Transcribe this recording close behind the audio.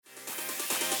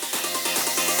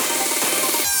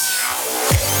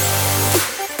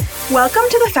Welcome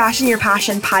to the Fashion Your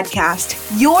Passion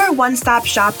podcast, your one-stop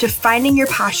shop to finding your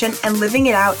passion and living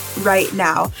it out right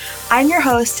now. I'm your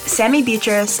host, Sammy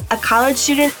Beatrice, a college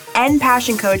student and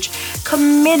passion coach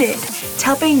committed to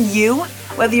helping you,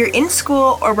 whether you're in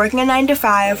school or working a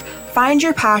 9-to-5, find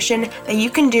your passion that you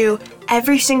can do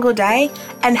every single day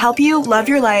and help you love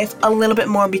your life a little bit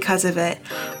more because of it.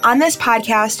 On this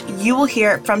podcast, you will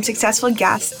hear from successful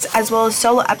guests as well as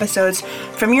solo episodes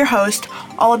from your host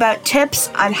all about tips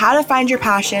on how to find your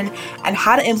passion and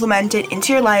how to implement it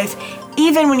into your life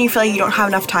even when you feel like you don't have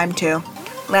enough time to.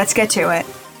 Let's get to it.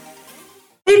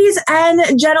 Ladies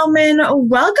and gentlemen,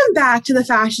 welcome back to the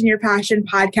Fashion Your Passion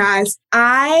podcast.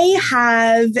 I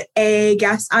have a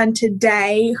guest on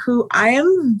today who I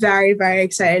am very, very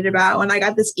excited about. When I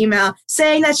got this email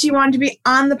saying that she wanted to be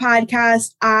on the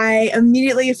podcast, I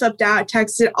immediately flipped out,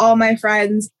 texted all my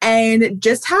friends, and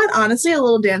just had honestly a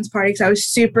little dance party because I was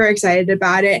super excited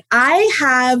about it. I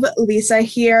have Lisa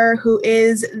here, who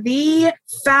is the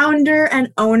founder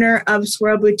and owner of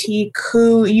Swirl Boutique,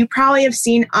 who you probably have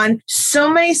seen on so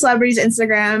many celebrities'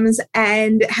 Instagrams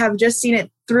and have just seen it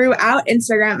throughout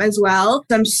Instagram as well.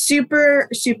 So I'm super,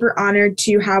 super honored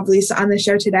to have Lisa on the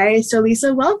show today. So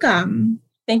Lisa, welcome.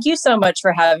 Thank you so much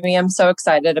for having me. I'm so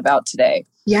excited about today.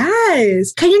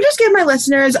 Yes. Can you just give my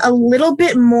listeners a little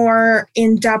bit more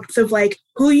in depth of like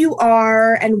who you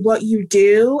are and what you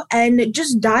do, and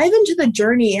just dive into the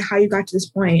journey, how you got to this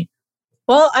point?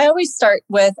 Well, I always start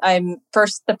with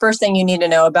the first thing you need to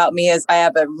know about me is I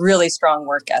have a really strong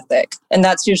work ethic. And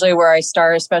that's usually where I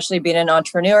start, especially being an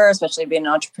entrepreneur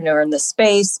in this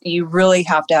space. You really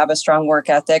have to have a strong work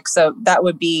ethic. So that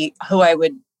would be who I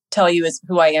would tell you is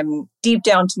who I am deep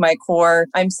down to my core.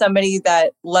 I'm somebody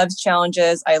that loves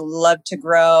challenges. I love to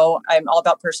grow. I'm all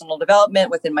about personal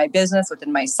development within my business,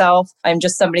 within myself. I'm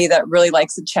just somebody that really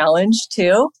likes a challenge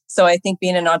too. So I think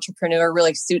being an entrepreneur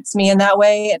really suits me in that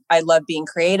way. I love being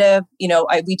creative.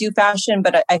 We do fashion,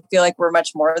 but I feel like we're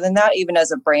much more than that. Even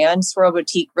as a brand, Swirl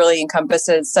Boutique really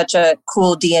encompasses such a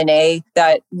cool DNA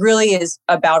that really is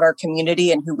about our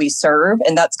community and who we serve.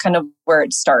 And that's kind of where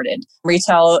it started.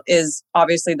 Retail is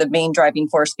obviously the main driving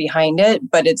force behind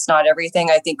it, but it's not everything.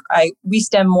 I think we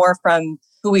stem more from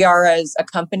who we are as a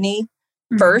company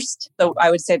first. So I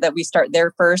would say that we start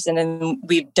there first, and then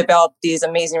we've developed these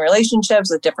amazing relationships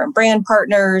with different brand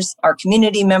partners, our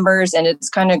community members, and it's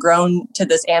kind of grown to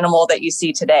this animal that you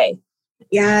see today.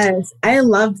 Yes, I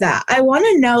love that. I want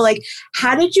to know,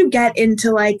 how did you get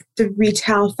into the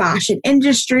retail fashion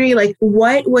industry?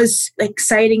 What was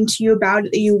exciting to you about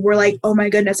it that you were like, oh my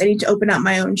goodness, I need to open up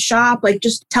my own shop?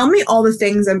 Just tell me all the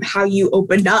things and how you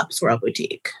opened up Swirl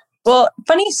Boutique. Well,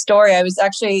 funny story.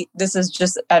 This is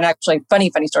just an actually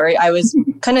funny story. I was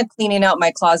kind of cleaning out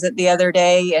my closet the other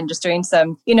day and just doing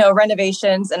some,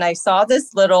 renovations. And I saw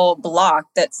this little block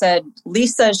that said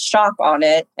Lisa's shop on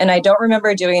it. And I don't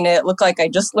remember doing it. It looked like I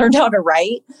just learned how to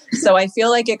write. So I feel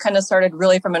like it kind of started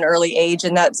really from an early age.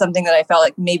 And that's something that I felt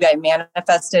like maybe I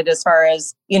manifested as far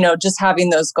as, just having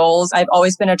those goals. I've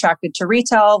always been attracted to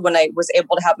retail. When I was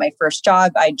able to have my first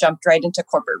job, I jumped right into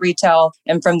corporate retail.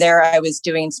 And from there, I was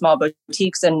doing small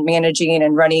boutiques and managing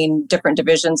and running different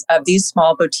divisions of these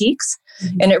small boutiques.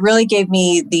 Mm-hmm. And it really gave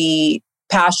me the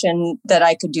passion that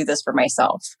I could do this for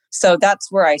myself. So that's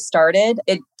where I started.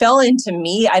 It fell into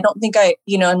me. I don't think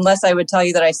unless I would tell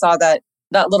you that I saw that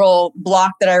little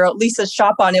block that I wrote Lisa's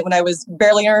shop on it when I was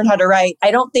barely learning how to write.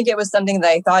 I don't think it was something that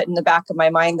I thought in the back of my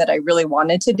mind that I really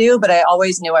wanted to do, but I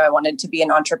always knew I wanted to be an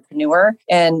entrepreneur,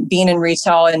 and being in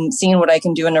retail and seeing what I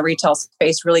can do in a retail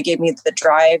space really gave me the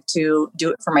drive to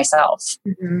do it for myself.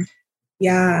 Mm-hmm.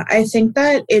 Yeah, I think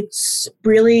that it's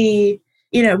really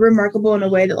remarkable in a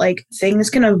way that things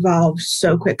can evolve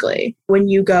so quickly when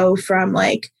you go from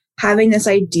having this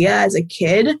idea as a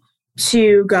kid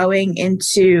to going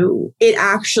into it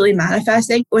actually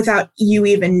manifesting without you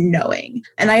even knowing.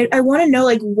 And I want to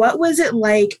know, what was it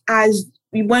like as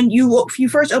when you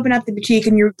first opened up the boutique,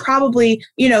 and you're probably,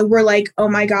 were like, oh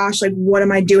my gosh, what am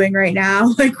I doing right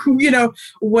now?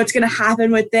 What's going to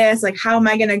happen with this? How am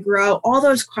I going to grow? All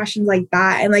those questions like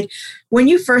that. And when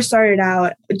you first started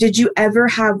out, did you ever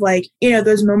have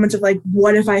those moments of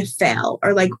what if I fail?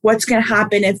 Or what's going to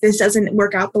happen if this doesn't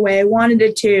work out the way I wanted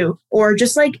it to? Or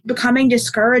just becoming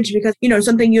discouraged because,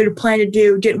 something you had planned to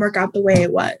do didn't work out the way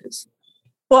it was?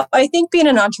 Well, I think being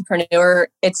an entrepreneur,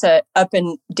 it's a up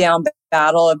and down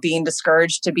battle of being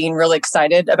discouraged to being really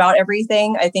excited about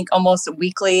everything. I think almost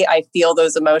weekly, I feel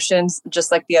those emotions.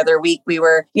 Just like the other week, we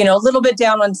were, a little bit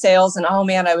down on sales and, oh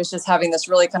man, I was just having this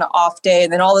really kind of off day.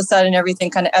 And then all of a sudden everything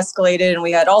kind of escalated and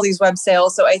we had all these web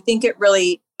sales. So I think it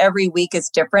really, every week is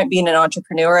different being an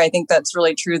entrepreneur. I think that's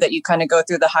really true that you kind of go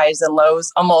through the highs and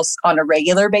lows almost on a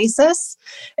regular basis.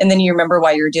 And then you remember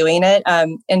why you're doing it.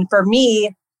 And for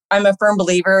me, I'm a firm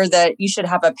believer that you should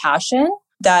have a passion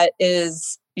that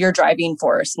is your driving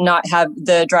force, not have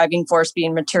the driving force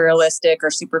being materialistic or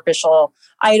superficial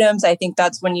items. I think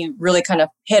that's when you really kind of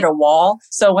hit a wall.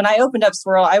 So when I opened up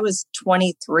Swirl, I was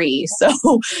 23.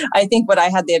 So I think what I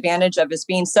had the advantage of is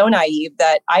being so naive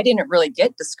that I didn't really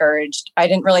get discouraged. I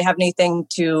didn't really have anything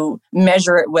to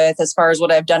measure it with as far as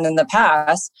what I've done in the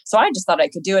past. So I just thought I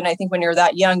could do it. And I think when you're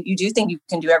that young, you do think you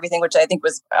can do everything, which I think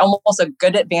was almost a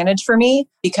good advantage for me,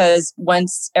 because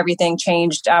once everything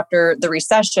changed after the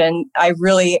recession, I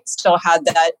really still had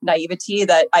that naivety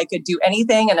that I could do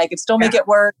anything and I could still make it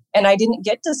work. And I didn't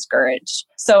get discouraged.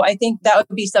 So I think that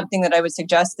would be something that I would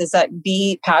suggest, is that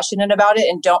be passionate about it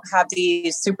and don't have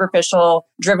these superficial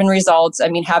driven results. I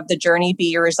mean, have the journey be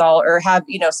your result, or have,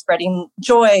 spreading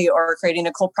joy or creating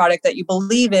a cool product that you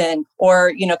believe in,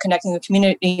 or, connecting with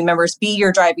community members be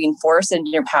your driving force and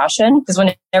your passion. Because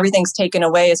when everything's taken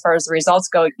away as far as the results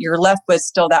go, you're left with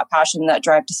still that passion, that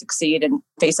drive to succeed and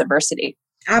face adversity.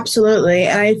 Absolutely.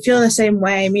 And I feel the same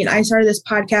way. I mean, I started this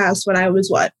podcast when I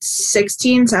was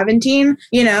 16, 17,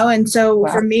 and so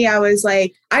for me, I was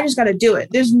like, I just got to do it.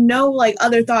 There's no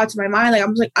other thoughts in my mind.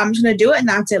 I'm just going to do it and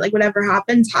that's it. Whatever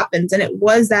happens, happens. And it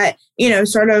was that,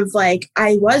 sort of I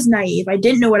was naive. I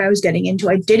didn't know what I was getting into.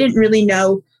 I didn't really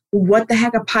know what the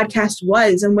heck a podcast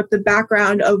was and what the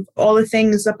background of all the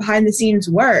things that behind the scenes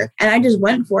were. And I just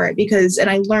went for it and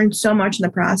I learned so much in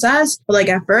the process. But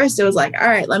at first it was all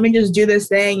right, let me just do this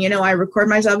thing. I record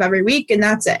myself every week and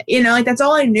that's it. That's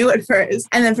all I knew at first.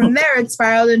 And then from there it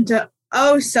spiraled into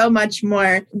so much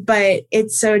more. But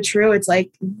it's so true. It's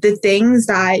the things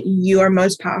that you are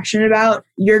most passionate about,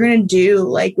 you're going to do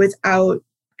without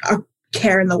a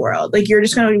care in the world. You're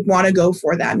just going to want to go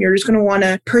for them. You're just going to want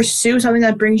to pursue something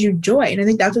that brings you joy. And I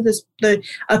think that's what the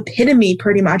epitome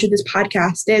pretty much of this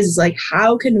podcast is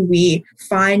how can we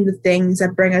find the things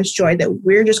that bring us joy that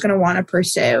we're just going to want to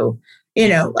pursue,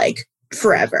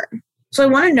 forever. So I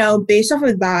want to know, based off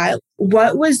of that,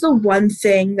 what was the one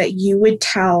thing that you would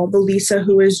tell the Lisa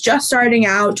who is just starting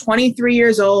out, 23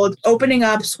 years old, opening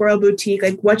up Swirl Boutique?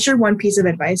 What's your one piece of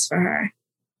advice for her?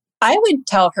 I would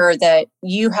tell her that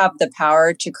you have the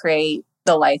power to create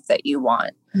the life that you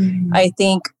want. Mm-hmm. I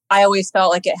think I always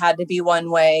felt like it had to be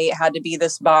one way. It had to be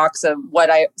this box of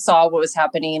what I saw, what was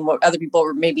happening, what other people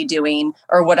were maybe doing,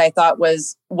 or what I thought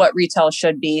was what retail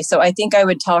should be. So I think I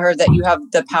would tell her that you have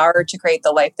the power to create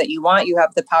the life that you want. You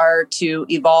have the power to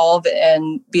evolve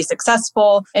and be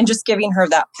successful. And just giving her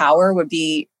that power would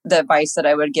be the advice that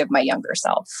I would give my younger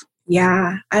self.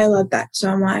 Yeah, I love that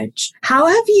so much. How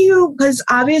have you, because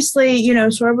obviously,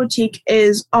 Swirl Boutique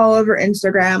is all over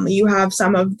Instagram. You have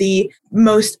some of the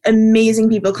most amazing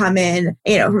people come in,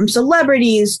 from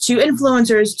celebrities to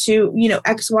influencers to,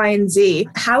 X, Y, and Z.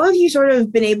 How have you sort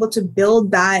of been able to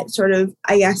build that sort of,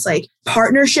 I guess,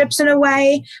 partnerships in a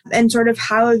way? And sort of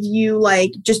how have you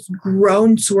just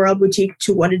grown Swirl Boutique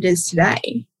to what it is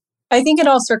today? I think it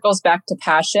all circles back to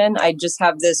passion. I just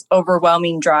have this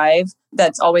overwhelming drive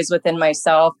that's always within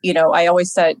myself. I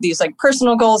always set these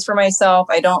personal goals for myself.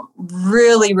 I don't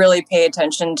really pay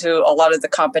attention to a lot of the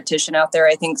competition out there.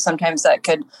 I think sometimes that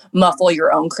could muffle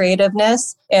your own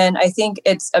creativeness. And I think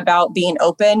it's about being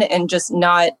open and just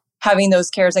not having those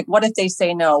cares. What if they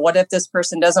say no? What if this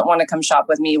person doesn't want to come shop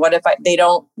with me? What if they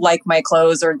don't like my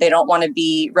clothes or they don't want to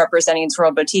be representing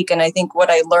Swirl Boutique? And I think what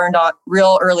I learned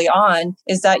real early on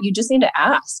is that you just need to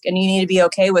ask, and you need to be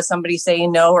okay with somebody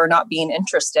saying no or not being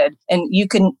interested. And you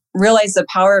can realize the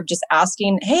power of just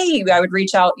asking. Hey, I would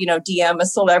reach out, DM a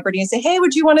celebrity and say, hey,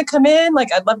 would you want to come in?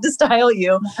 I'd love to style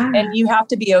you. And you have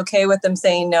to be okay with them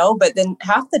saying no. But then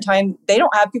half the time they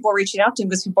don't have people reaching out to them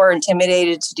because people are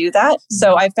intimidated to do that.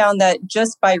 So I found that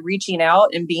just by reaching out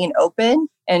and being open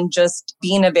and just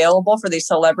being available for these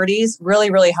celebrities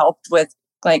really helped with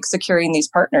securing these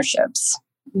partnerships.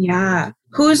 Yeah.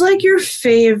 Who's your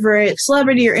favorite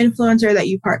celebrity or influencer that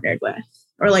you partnered with?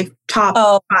 Or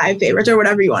top 5 favorites or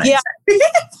whatever you want to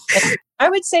say. I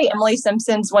would say Emily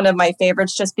Simpson's one of my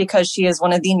favorites just because she is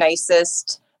one of the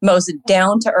nicest most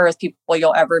down to earth people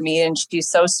you'll ever meet. And she's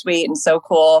so sweet and so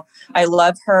cool. I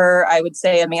love her. I would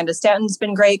say Amanda Stanton's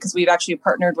been great because we've actually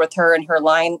partnered with her in her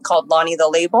line called Lonnie the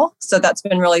Label. So that's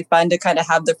been really fun to kind of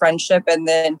have the friendship and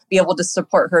then be able to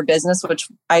support her business, which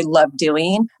I love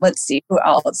doing. Let's see who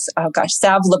else. Oh gosh,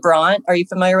 Sav LeBron. Are you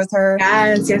familiar with her?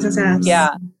 Yes.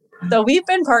 Yeah. So we've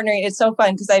been partnering. It's so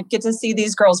fun because I get to see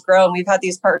these girls grow. And we've had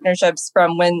these partnerships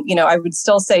from when, I would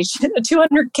still say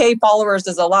 200K followers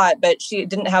is a lot, but she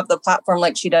didn't have the platform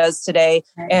like she does today.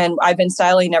 Right. And I've been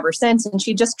styling ever since. And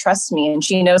she just trusts me and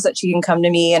she knows that she can come to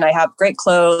me and I have great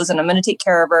clothes and I'm going to take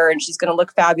care of her and she's going to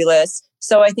look fabulous.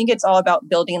 So I think it's all about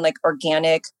building like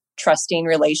organic, trusting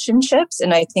relationships.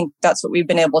 And I think that's what we've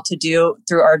been able to do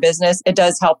through our business. It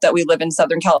does help that we live in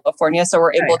Southern California. So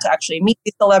we're able to actually meet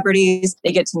these celebrities.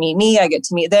 They get to meet me. I get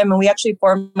to meet them. And we actually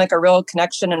form like a real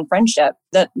connection and friendship.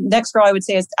 The next girl I would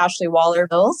say is Ashley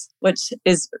Waller-Mills, which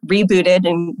is rebooted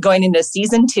and going into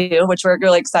season 2, which we're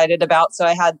really excited about. So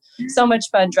I had so much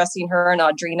fun dressing her and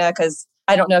Audrina because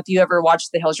I don't know if you ever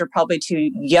watched The Hills. You're probably too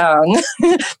young,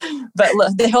 but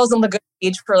The Hills and Laguna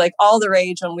Beach were like all the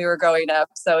rage when we were growing up.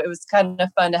 So it was kind of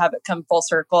fun to have it come full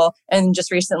circle. And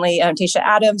just recently, Tayshia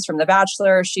Adams from The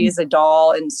Bachelor, she's a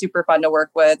doll and super fun to work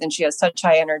with. And she has such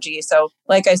high energy. So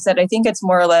like I said, I think it's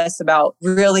more or less about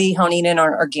really honing in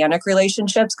on organic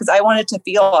relationships because I want it to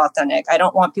feel authentic. I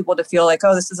don't want people to feel like,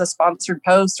 oh, this is a sponsored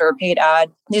post or a paid ad.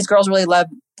 These girls really love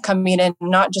coming in,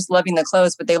 not just loving the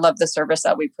clothes, but they love the service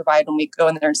that we provide when we go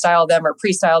in there and style them or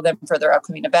pre-style them for their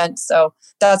upcoming events. So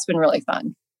that's been really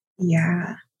fun.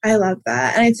 Yeah, I love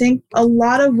that. And I think a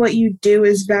lot of what you do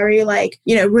is very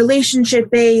relationship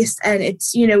based and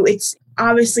it's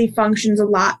obviously functions a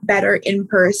lot better in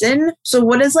person. So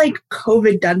what has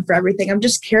COVID done for everything? I'm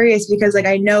just curious because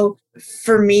I know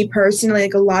for me personally,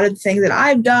 a lot of the things that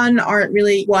I've done aren't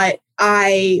really what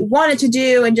I wanted to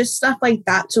do and just stuff like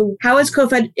that. So how has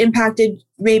COVID impacted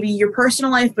maybe your personal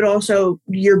life, but also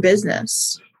your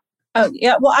business? Oh,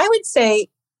 yeah. Well, I would say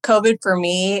COVID for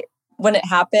me, when it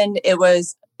happened, it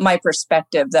was my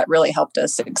perspective that really helped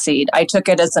us succeed. I took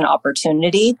it as an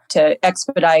opportunity to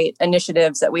expedite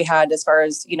initiatives that we had as far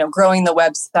as, growing the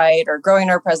website or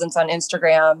growing our presence on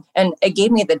Instagram. And it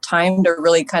gave me the time to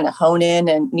really kind of hone in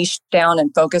and niche down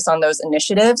and focus on those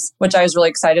initiatives, which I was really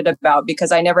excited about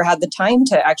because I never had the time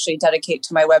to actually dedicate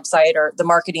to my website or the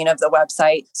marketing of the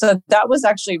website. So that was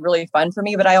actually really fun for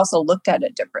me, but I also looked at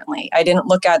it differently. I didn't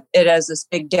look at it as this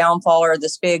big downfall or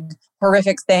this big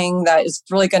horrific thing that is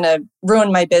really going to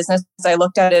ruin my business. I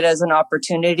looked at it as an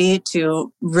opportunity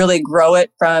to really grow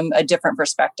it from a different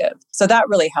perspective. So that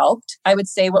really helped. I would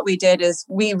say what we did is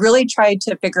we really tried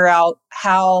to figure out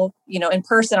how, in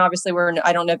person, obviously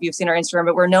I don't know if you've seen our Instagram,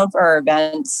 but we're known for our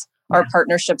events, our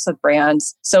partnerships with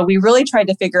brands. So we really tried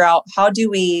to figure out how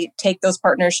do we take those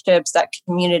partnerships, that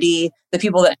community, the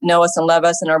people that know us and love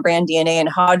us and our brand DNA and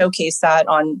how to showcase that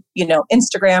on,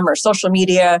 Instagram or social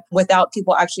media without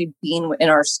people actually being in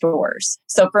our stores.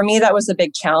 So for me, that was a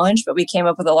big challenge, but we came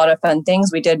up with a lot of fun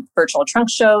things. We did virtual trunk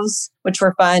shows, which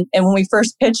were fun. And when we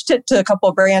first pitched it to a couple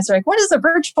of brands, they're like, what is a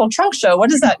virtual trunk show? What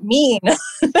does that mean?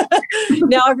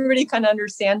 Now everybody kind of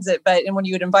understands it. And when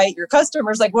you would invite your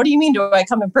customers, like, what do you mean? Do I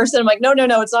come in person? I'm like, no,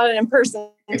 it's not an in-person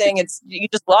thing. It's you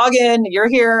just log in, you're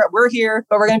here, we're here,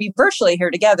 but we're going to be virtually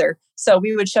here together. So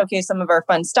we would showcase some of our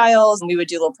fun styles and we would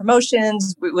do little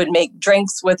promotions. We would make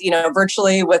drinks with,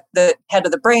 virtually with the head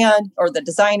of the brand or the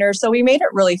designer. So we made it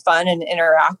really fun and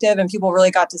interactive and people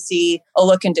really got to see a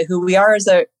look into who we are as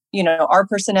our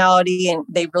personality, and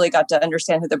they really got to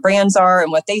understand who the brands are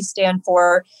and what they stand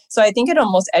for. So I think it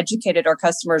almost educated our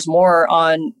customers more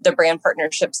on the brand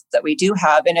partnerships that we do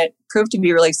have. And it proved to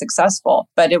be really successful.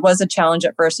 But it was a challenge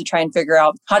at first to try and figure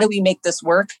out how do we make this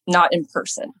work, not in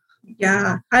person.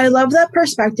 Yeah, I love that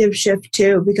perspective shift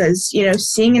too, because,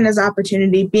 seeing it as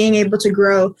opportunity, being able to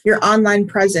grow your online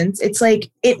presence, it's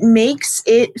it makes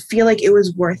it feel like it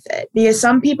was worth it. Because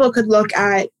some people could look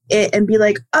at it and be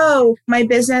like, oh, my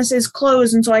business is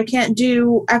closed and so I can't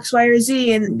do X, Y, or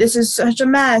Z and this is such a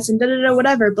mess and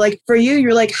whatever. But for you,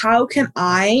 you're like, how can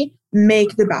I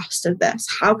make the best of this?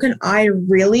 How can I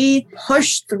really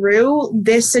push through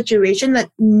this situation that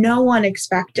no one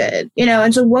expected?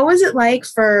 And so what was it like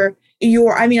for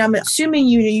I'm assuming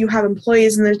you have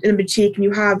employees in the boutique and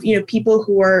you have, people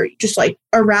who are just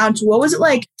around. So what was it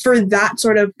like for that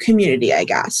sort of community, I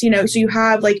guess? So you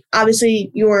have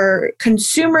obviously your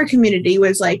consumer community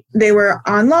was they were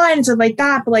online and stuff like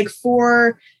that, but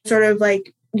for sort of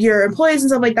your employees and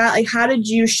stuff like that, how did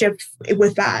you shift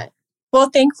with that? Well,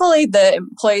 thankfully, the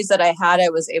employees that I had, I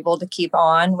was able to keep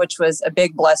on, which was a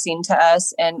big blessing to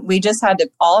us. And we just had to,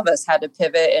 all of us had to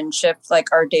pivot and shift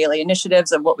like our daily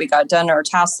initiatives of what we got done, our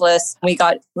task list. We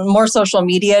got more social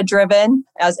media driven,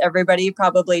 as everybody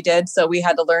probably did. So we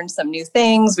had to learn some new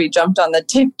things. We jumped on the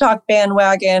TikTok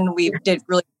bandwagon. We did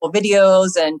really cool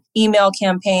videos and email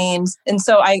campaigns. And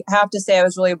so I have to say, I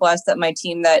was really blessed that my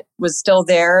team that was still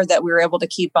there, that we were able to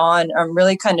keep on,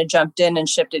 really kind of jumped in and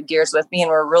shifted gears with me and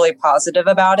were really positive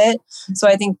about it. So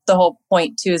I think the whole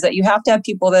point too is that you have to have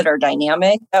people that are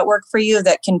dynamic at work for you,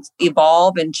 that can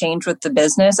evolve and change with the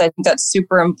business. I think that's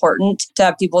super important to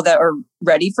have people that are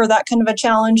ready for that kind of a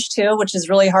challenge too, which is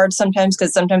really hard sometimes,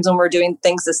 because sometimes when we're doing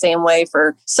things the same way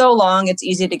for so long, it's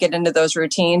easy to get into those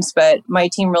routines. But my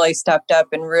team really stepped up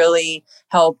and really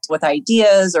helped with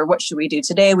ideas, or what should we do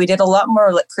today? We did a lot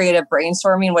more like creative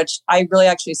brainstorming, which I really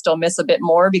actually still miss a bit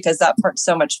more, because that part's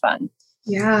so much fun.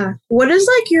 Yeah. What is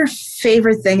like your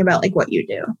favorite thing about like what you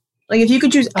do? Like if you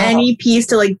could choose any piece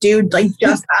to like do like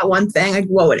just that one thing, like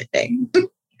what would it be?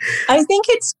 I think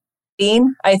it's,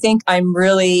 I think I'm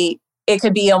really, it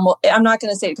could be almost, I'm not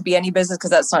going to say it could be any business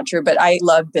because that's not true, but I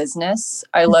love business.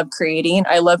 I love creating.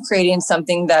 I love creating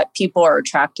something that people are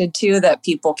attracted to, that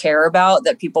people care about,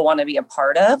 that people want to be a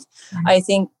part of. Mm-hmm. I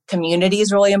think community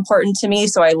is really important to me.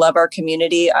 So I love our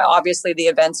community. Obviously, the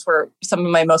events were some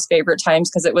of my most favorite times,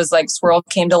 because it was like Swirl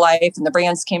came to life and the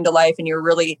brands came to life, and you're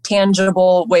really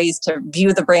tangible ways to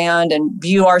view the brand and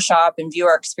view our shop and view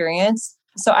our experience.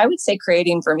 So I would say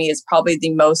creating for me is probably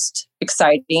the most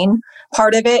exciting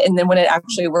part of it. And then when it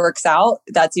actually works out,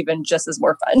 that's even just as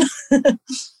more fun.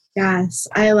 Yes,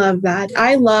 I love that.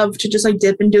 I love to just like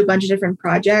dip into a bunch of different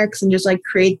projects and just like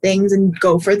create things and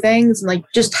go for things and like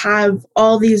just have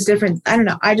all these different, I don't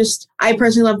know. I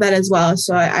personally love that as well.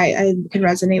 So I can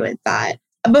resonate with that.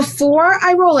 Before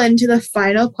I roll into the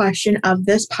final question of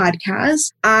this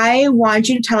podcast, I want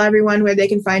you to tell everyone where they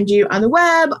can find you on the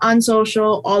web, on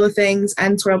social, all the things,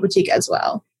 and Swirl Boutique as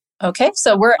well. Okay,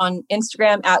 so we're on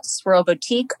Instagram at Swirl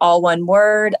Boutique, all one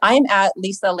word. I'm at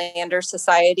Lisa Lander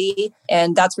Society,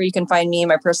 and that's where you can find me,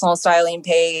 my personal styling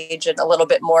page, and a little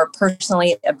bit more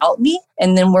personally about me.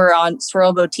 And then we're on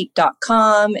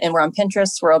swirlboutique.com, and we're on Pinterest,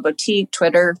 Swirl Boutique,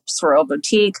 Twitter, Swirl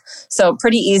Boutique. So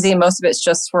pretty easy. Most of it's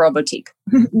just Swirl Boutique.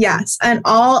 Yes, and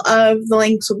all of the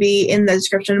links will be in the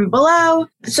description below.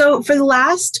 So for the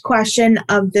last question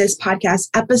of this podcast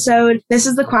episode, this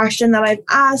is the question that I've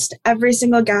asked every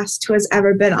single guest who has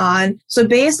ever been on. So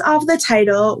based off the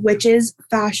title, which is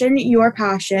Fashion Your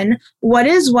Passion, what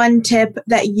is one tip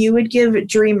that you would give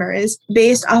dreamers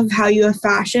based off of how you have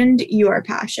fashioned your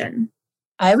passion?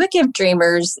 I would give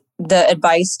dreamers the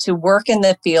advice to work in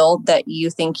the field that you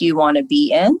think you want to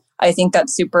be in. I think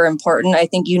that's super important. I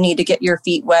think you need to get your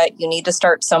feet wet. You need to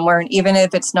start somewhere. And even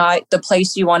if it's not the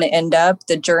place you want to end up,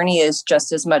 the journey is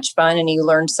just as much fun and you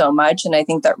learn so much. And I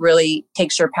think that really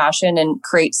takes your passion and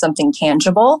creates something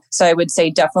tangible. So I would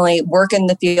say definitely work in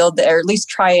the field, or at least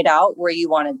try it out where you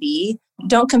want to be.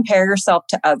 Don't compare yourself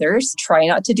to others. Try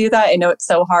not to do that. I know it's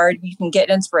so hard. You can get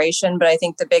inspiration, but I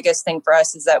think the biggest thing for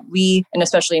us is that we, and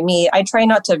especially me, I try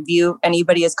not to view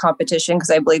anybody as competition, because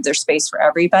I believe there's space for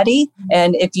everybody.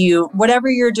 And if you,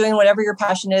 whatever you're doing, whatever your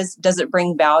passion is, does it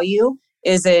bring value?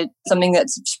 Is it something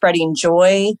that's spreading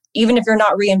joy? Even if you're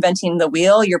not reinventing the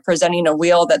wheel, you're presenting a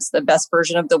wheel that's the best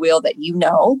version of the wheel that you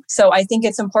know. So I think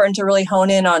it's important to really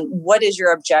hone in on what is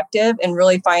your objective and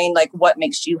really find like what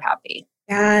makes you happy.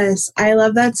 Yes, I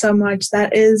love that so much.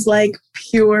 That is like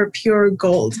pure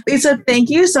gold. Lisa, thank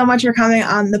you so much for coming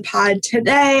on the pod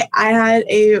today. I had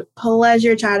a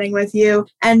pleasure chatting with you.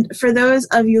 And for those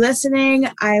of you listening,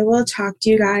 I will talk to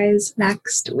you guys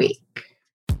next week.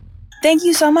 Thank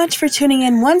you so much for tuning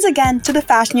in once again to the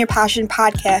Fashion Your Passion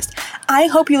podcast. I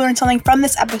hope you learned something from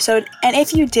this episode, and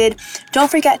if you did, don't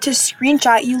forget to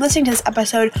screenshot you listening to this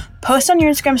episode, post on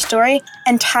your Instagram story,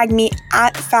 and tag me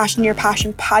at Fashion Your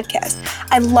Passion podcast.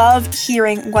 I love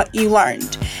hearing what you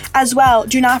learned. As well,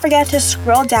 do not forget to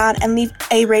scroll down and leave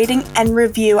a rating and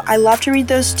review. I love to read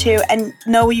those too and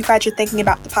know what you guys are thinking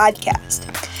about the podcast.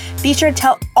 Be sure to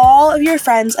tell all of your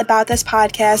friends about this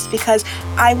podcast, because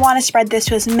I want to spread this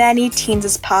to as many teens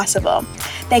as possible.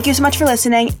 Thank you so much for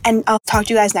listening, and I'll talk to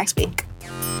you guys next week.